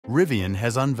Rivian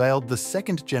has unveiled the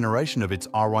second generation of its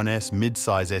R1S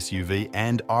mid-size SUV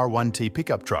and R1T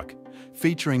pickup truck,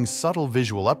 featuring subtle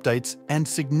visual updates and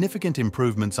significant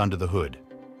improvements under the hood.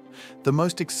 The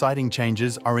most exciting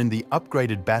changes are in the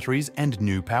upgraded batteries and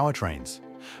new powertrains.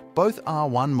 Both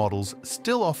R1 models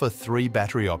still offer 3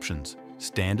 battery options: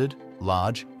 Standard,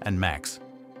 Large, and Max.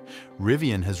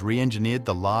 Rivian has re-engineered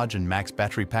the Large and Max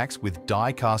battery packs with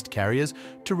die-cast carriers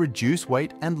to reduce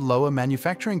weight and lower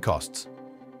manufacturing costs.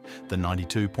 The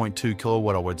 92.2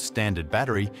 kWh standard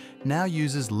battery now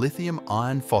uses lithium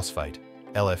iron phosphate,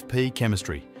 LFP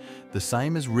chemistry, the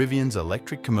same as Rivian's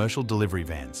electric commercial delivery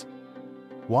vans.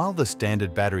 While the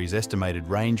standard battery's estimated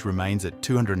range remains at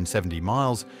 270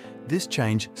 miles, this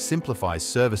change simplifies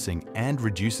servicing and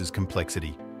reduces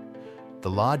complexity. The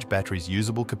large battery's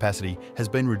usable capacity has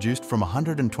been reduced from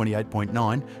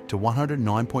 128.9 to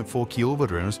 109.4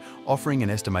 kWh, offering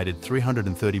an estimated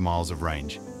 330 miles of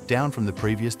range, down from the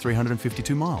previous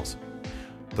 352 miles.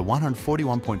 The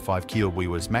 141.5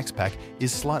 kWh Max Pack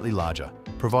is slightly larger,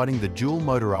 providing the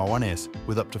dual-motor R1S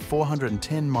with up to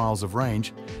 410 miles of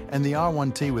range and the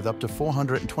R1T with up to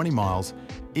 420 miles,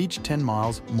 each 10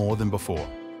 miles more than before.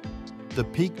 The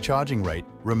peak charging rate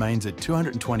remains at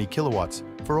 220 kilowatts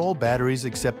for all batteries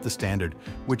except the standard,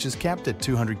 which is capped at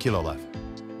 200 kilolaf.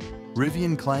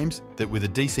 Rivian claims that with a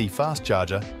DC fast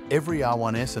charger, every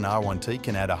R1S and R1T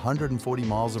can add 140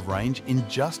 miles of range in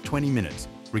just 20 minutes,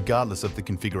 regardless of the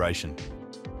configuration.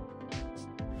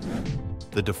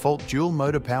 The default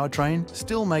dual-motor powertrain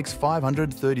still makes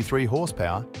 533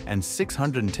 horsepower and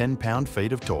 610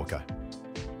 pound-feet of torque.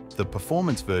 The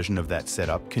performance version of that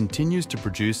setup continues to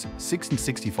produce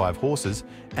 665 horses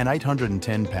and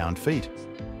 810 pound-feet.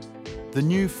 The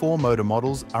new 4-motor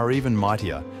models are even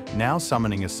mightier, now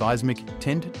summoning a seismic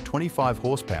 10 to 25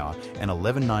 horsepower and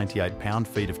 1198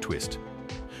 pound-feet of twist.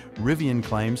 Rivian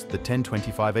claims the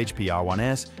 1025 HP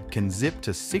R1S can zip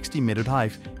to 60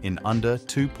 mid-height in under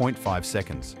 2.5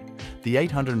 seconds. The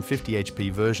 850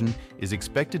 HP version is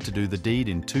expected to do the deed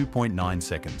in 2.9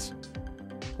 seconds.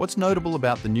 What's notable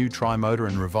about the new tri-motor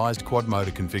and revised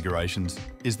quad-motor configurations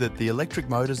is that the electric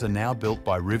motors are now built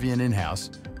by Rivian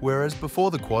in-house, whereas before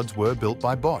the quads were built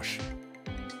by Bosch.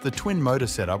 The twin-motor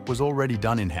setup was already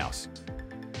done in-house.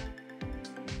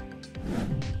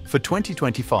 For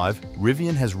 2025,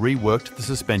 Rivian has reworked the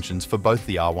suspensions for both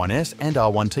the R1S and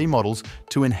R1T models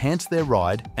to enhance their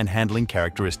ride and handling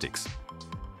characteristics.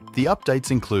 The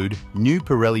updates include new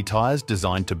Pirelli tyres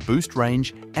designed to boost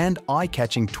range and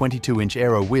eye-catching 22-inch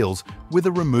aero wheels with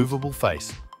a removable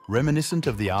face, reminiscent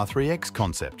of the R3X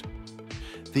concept.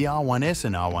 The R1S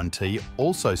and R1T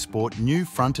also sport new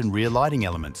front and rear lighting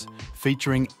elements,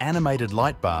 featuring animated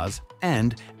light bars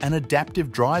and an adaptive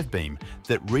drive beam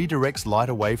that redirects light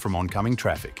away from oncoming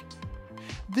traffic.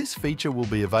 This feature will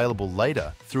be available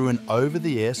later through an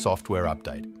over-the-air software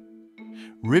update.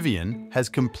 Rivian has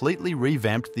completely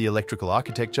revamped the electrical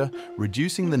architecture,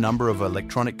 reducing the number of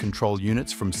electronic control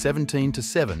units from 17 to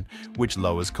 7, which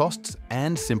lowers costs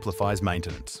and simplifies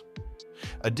maintenance.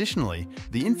 Additionally,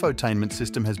 the infotainment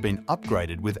system has been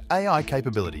upgraded with AI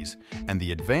capabilities, and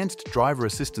the advanced driver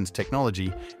assistance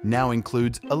technology now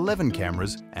includes 11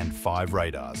 cameras and 5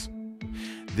 radars.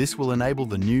 This will enable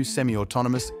the new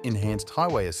semi-autonomous enhanced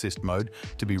highway assist mode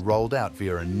to be rolled out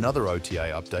via another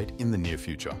OTA update in the near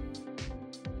future.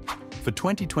 For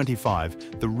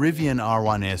 2025, the Rivian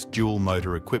R1S dual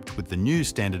motor equipped with the new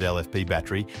standard LFP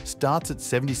battery starts at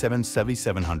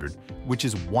 $77,700, which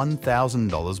is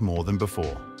 $1,000 more than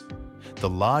before. The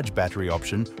large battery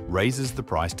option raises the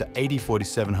price to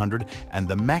 $84,700 and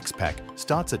the Max Pack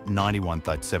starts at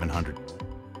 $91,700.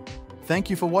 Thank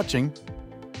you for watching.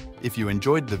 If you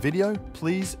enjoyed the video,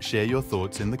 please share your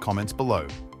thoughts in the comments below.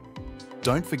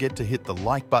 Don't forget to hit the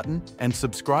like button and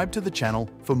subscribe to the channel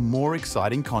for more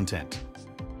exciting content.